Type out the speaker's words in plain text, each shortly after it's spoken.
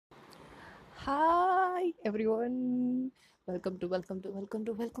Hi everyone. Welcome to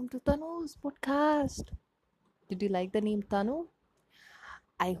Tanu's podcast. Did you like the name Tanu?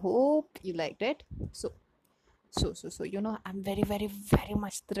 I hope you liked it. So, I'm very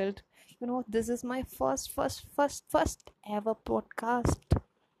much thrilled. This is my first ever podcast.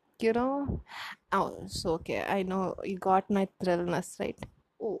 You know, okay. I know you got my thrillness right.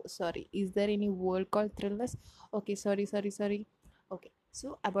 Oh, sorry. Is there any word called thrillness? Okay, sorry. Okay,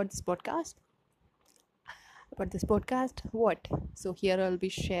 so about this podcast, what? So here I'll be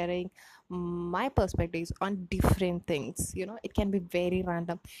sharing my perspectives on different things. It can be very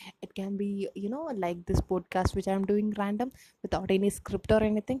random. It can be, like this podcast which I'm doing random without any script or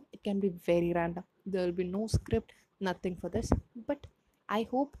anything. It can be very random. There will be no script, nothing for this. But I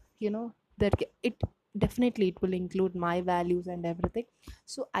hope, that it definitely it will include my values and everything.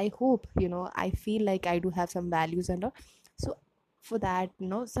 So I hope, I feel like I do have some values and all. So for that,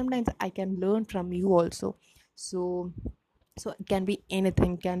 sometimes I can learn from you also. So so it can be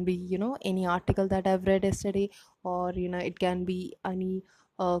anything, can be any article that I've read yesterday, or it can be any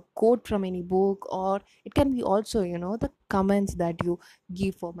quote from any book, or it can be also the comments that you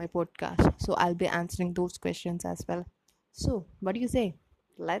give for my podcast. So I'll be answering those questions as well. So what do you say?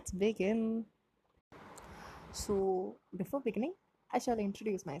 Let's begin. So before beginning, I shall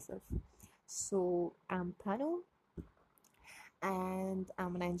introduce myself. So I'm Thanu, and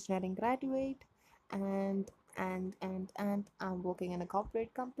I'm an engineering graduate, and and I'm working in a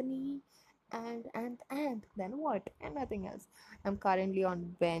corporate company, and then what? And nothing else. I'm currently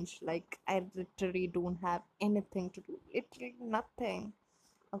on bench, like I literally don't have anything to do, literally nothing.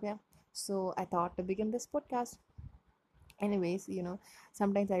 Okay, so I thought to begin this podcast. Anyways,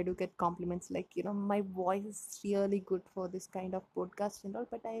 sometimes I do get compliments like, my voice is really good for this kind of podcast and all,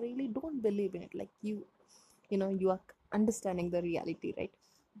 but I really don't believe in it. Like you are understanding the reality, right?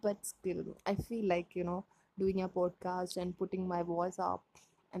 But still I feel like, doing a podcast and putting my voice up,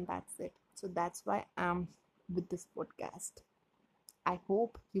 and that's it. So that's why I'm with this podcast. I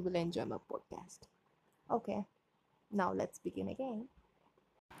hope you will enjoy my podcast. Okay, now let's begin again.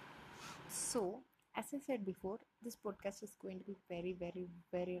 So as I said before, this podcast is going to be very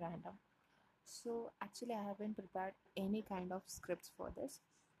random. So actually I haven't prepared any kind of scripts for this,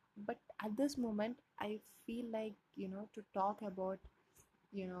 but at this moment I feel like, to talk about,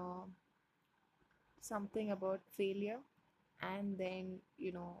 you know something about failure, and then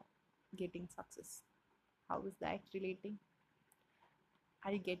getting success. How is that relating?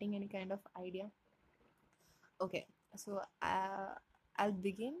 Are you getting any kind of idea? Okay, so I'll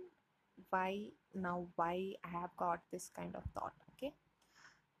begin. Why I have got this kind of thought, okay,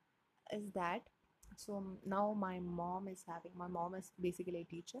 is that, so now my mom is basically a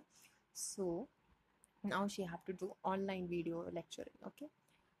teacher. So now she have to do online video lecturing, okay.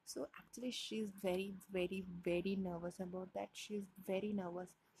 So actually she's very nervous about that. She's very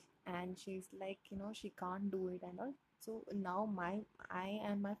nervous, and she's like, she can't do it and all. So now my I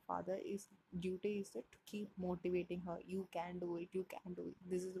and my father is duty is to keep motivating her. You can do it, you can do it.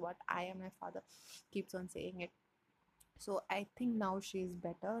 This is what I and my father keeps on saying it. So I think now she is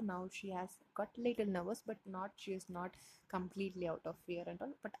better. Now she has got little nervous, but not she is not completely out of fear and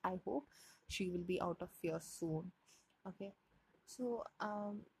all, but I hope she will be out of fear soon. Okay, so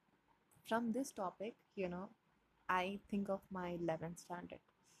from this topic, I think of my 11th standard.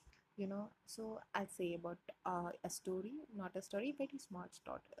 So I'll say about a story, not a story, very smart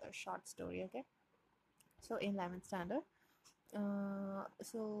a short story. Okay, so in 11th standard,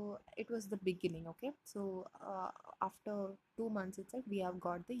 so it was the beginning. Okay, so after 2 months itself we have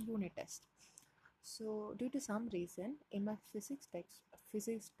got the unit test. So due to some reason in my physics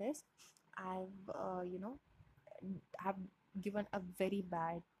test, I've have given a very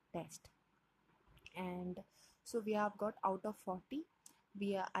bad test. And so we have got out of 40,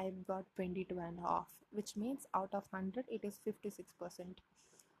 I've got 22 and a half, which means out of 100 it is 56%.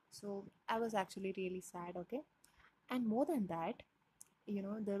 So I was actually really sad. Okay, and more than that,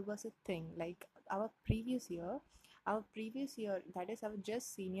 there was a thing like our previous year, that is our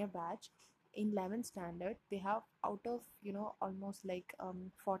just senior batch, in 11th standard, they have out of almost like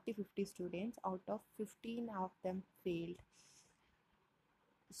 40-50 students, out of 15 of them failed.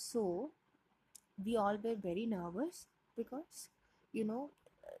 So we all were very nervous because, you know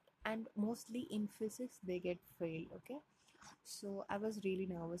and mostly in physics they get failed. Okay, so I was really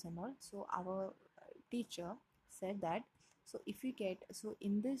nervous and all. So our teacher said that, so if you get, so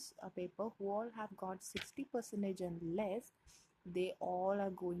in this paper, who all have got 60 percentage and less, they all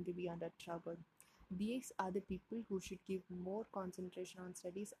are going to be under trouble. These are the people who should give more concentration on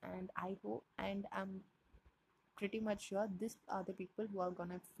studies, and I hope, and I'm pretty much sure these are the people who are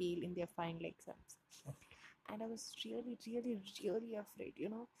gonna fail in their final exams. And I was really, really, really afraid,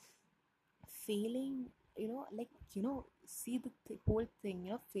 failing, like, see the whole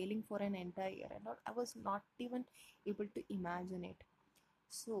thing, failing for an entire year. And all, I was not even able to imagine it.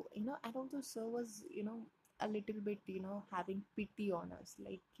 So, and also sir was, a little bit, having pity on us,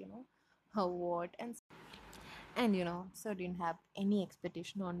 like, how what and sir didn't have any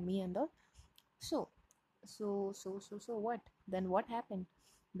expectation on me and all. So what? Then what happened?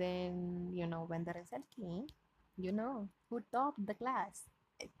 Then, when the result came, who topped the class?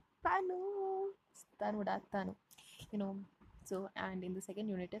 Tanu. Tanu. You know, so, and in the second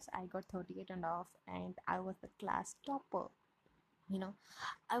unit test, I got 38 and off, and I was the class topper. You know,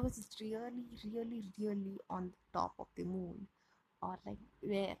 I was really, really, really on the top of the moon, or like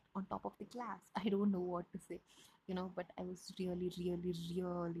where on top of the class. I don't know what to say, but I was really, really,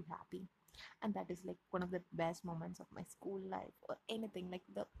 really happy. And that is like one of the best moments of my school life, or anything like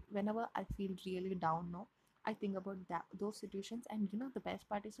the whenever I feel really down now, I think about that those situations. And the best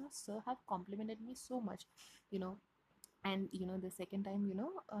part is, sir have complimented me so much, you know and the second time,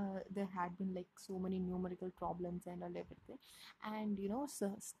 there had been like so many numerical problems and all everything. And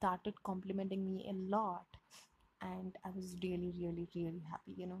sir started complimenting me a lot, and I was really, really, really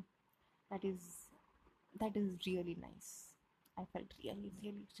happy. That is that is really nice. I felt really,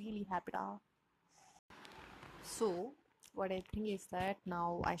 really, really happy. So, what I think is that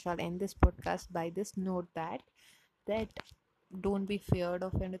now I shall end this podcast by this note that don't be feared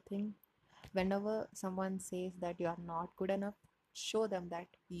of anything. Whenever someone says that you are not good enough, show them that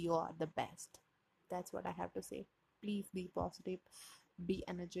you are the best. That's what I have to say. Please be positive, be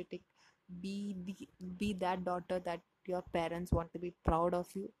energetic, be the be that daughter that your parents want to be proud of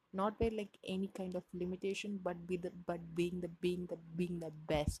you. Not by like any kind of limitation, but being the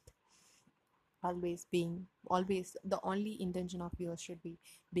best. Always the only intention of yours should be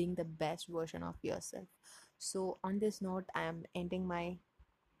being the best version of yourself. So on this note, I am ending my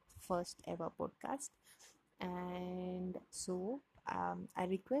first ever podcast. And so, I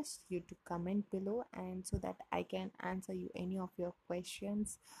request you to comment below, and so that I can answer you any of your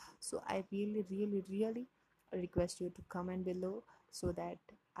questions. So I really, really, really request you to comment below, so that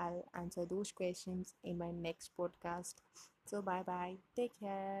I'll answer those questions in my next podcast. So bye bye, take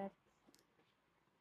care.